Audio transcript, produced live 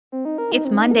It's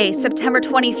Monday, September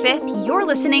 25th. You're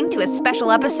listening to a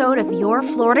special episode of Your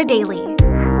Florida Daily.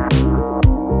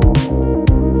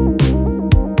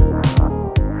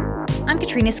 I'm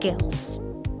Katrina Scales.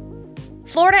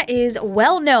 Florida is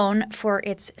well known for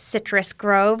its citrus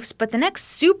groves, but the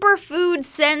next superfood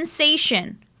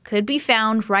sensation could be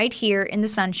found right here in the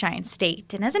Sunshine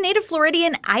State. And as a native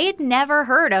Floridian, I had never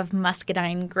heard of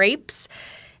Muscadine grapes,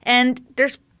 and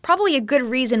there's probably a good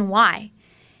reason why.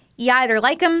 You either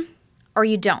like them or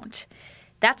you don't.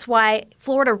 That's why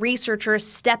Florida researchers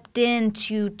stepped in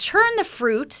to turn the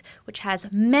fruit, which has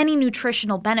many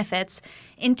nutritional benefits,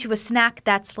 into a snack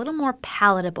that's a little more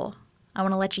palatable. I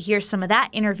want to let you hear some of that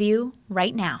interview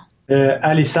right now.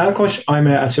 Ali Sarkosh, I'm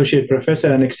an associate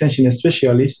professor and extension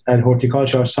specialist at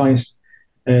Horticultural Science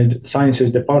and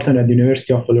Sciences Department at the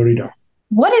University of Florida.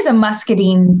 What is a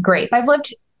muscadine grape? I've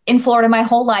lived in Florida my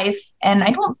whole life, and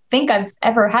I don't think I've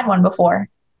ever had one before.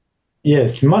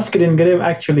 Yes, muscadine grape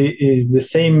actually is the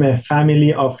same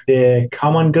family of the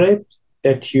common grape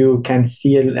that you can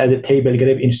see as a table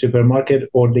grape in supermarket,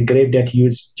 or the grape that you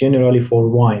use generally for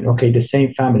wine. Okay, the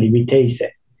same family,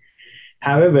 Vitaceae.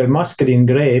 However, muscadine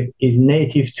grape is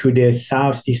native to the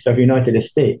southeast of United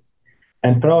States,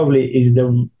 and probably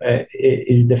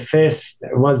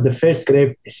was the first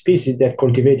grape species that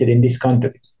cultivated in this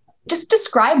country. Just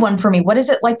describe one for me. What is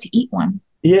it like to eat one?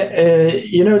 Yeah,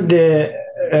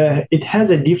 it has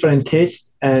a different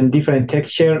taste and different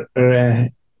texture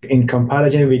in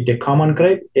comparison with the common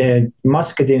grape.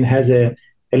 Muscadine has a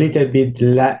little bit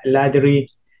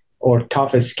leathery or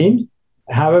tough skin.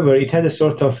 However, it has a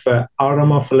sort of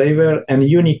aroma flavor and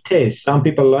unique taste. Some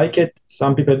people like it,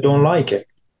 some people don't like it.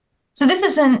 So this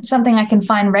isn't something I can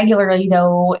find regularly,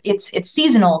 though. It's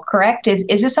seasonal, correct? Is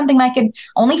this something I could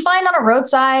only find on a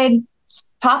roadside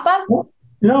pop-up?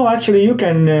 No, actually, you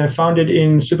can find it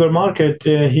in supermarket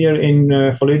here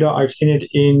in Florida. I've seen it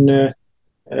in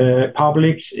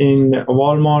Publix, in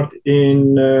Walmart,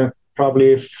 in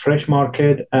probably Fresh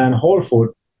Market and Whole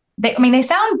Foods. They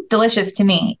sound delicious to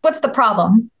me. What's the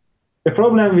problem? The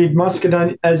problem with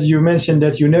muscadine, as you mentioned,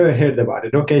 that you never heard about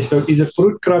it. Okay, so it's a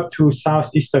fruit crop to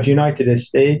southeast of United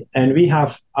States, and we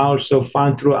have also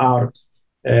found through our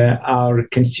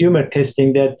consumer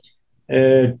testing that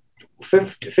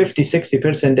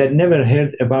 50-60% that never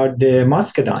heard about the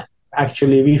muscadine.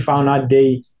 Actually, we found out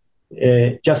they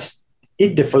just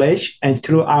eat the flesh and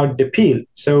threw out the peel.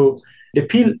 So the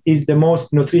peel is the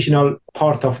most nutritional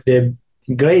part of the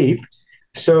grape.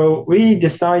 So we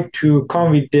decide to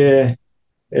come with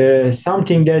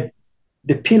something that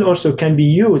the peel also can be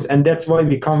used, and that's why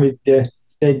we come with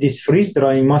this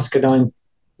freeze-drying muscadine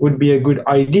would be a good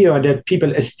idea, that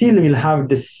people still will have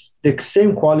the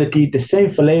same quality, the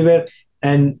same flavor,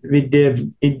 and with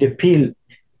the peel,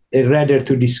 rather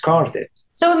to discard it.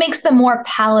 So it makes them more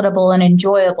palatable and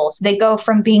enjoyable. So they go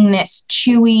from being this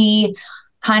chewy,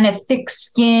 kind of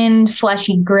thick-skinned,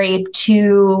 fleshy grape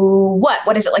to what?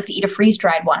 What is it like to eat a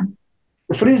freeze-dried one?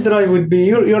 The freeze-dried would be,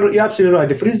 you're absolutely right.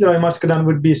 The freeze-dried muscadine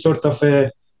would be sort of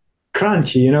a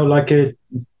crunchy, like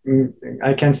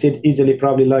I can see it easily,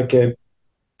 probably like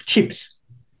chips.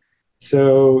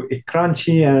 So it's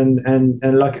crunchy and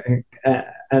like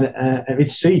and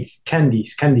it's sweet, candy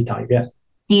type, yeah.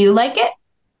 Do you like it?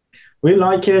 We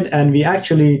like it, and we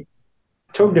actually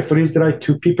took the freeze-dried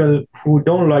to people who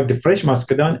don't like the fresh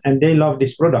muscadine, and they love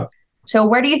this product. So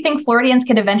where do you think Floridians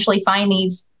could eventually find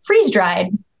these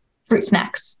freeze-dried fruit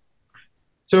snacks?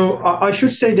 So I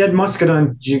should say that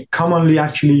muscadine commonly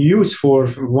actually used for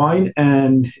wine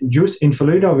and juice. In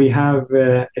Florida, we have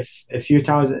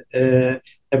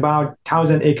about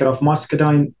 1,000 acres of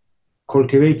muscadine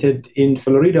cultivated in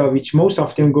Florida, which most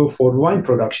of them go for wine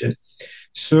production.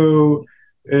 So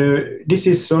this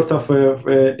is sort of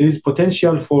there is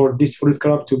potential for this fruit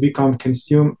crop to become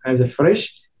consumed as a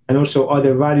fresh, and also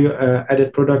other value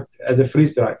added product as a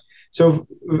freeze dry. So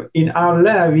in our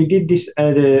lab, we did this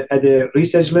at a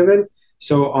research level.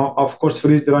 So of course,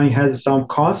 freeze drying has some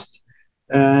cost,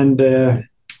 and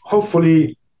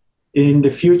hopefully in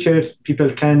the future, people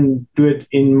can do it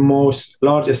in most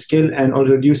large scale and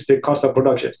also reduce the cost of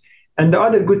production. And the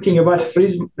other good thing about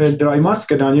freeze-dry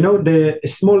muscadine, the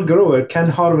small grower can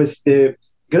harvest the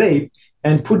grape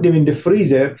and put them in the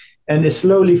freezer and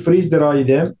slowly freeze-dry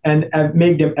them and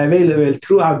make them available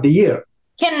throughout the year.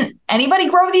 Can anybody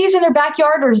grow these in their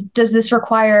backyard, or does this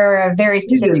require a very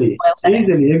specific soil setting?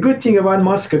 Easily. A good thing about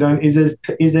muscadine is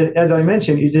as I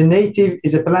mentioned, is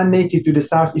a plant native to the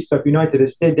southeast of United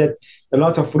States that a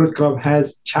lot of fruit crop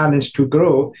has challenged to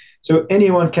grow. So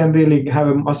anyone can really have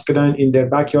a muscadine in their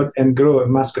backyard and grow a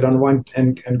muscadine one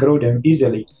and grow them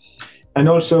easily. And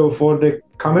also for the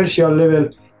commercial level,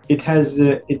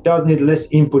 it does need less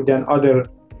input than other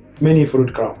many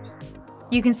fruit crops.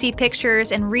 You can see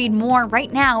pictures and read more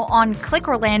right now on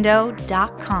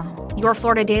clickorlando.com. Your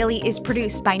Florida Daily is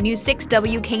produced by News 6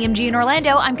 WKMG in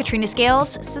Orlando. I'm Katrina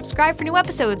Scales. Subscribe for new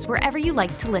episodes wherever you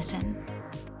like to listen.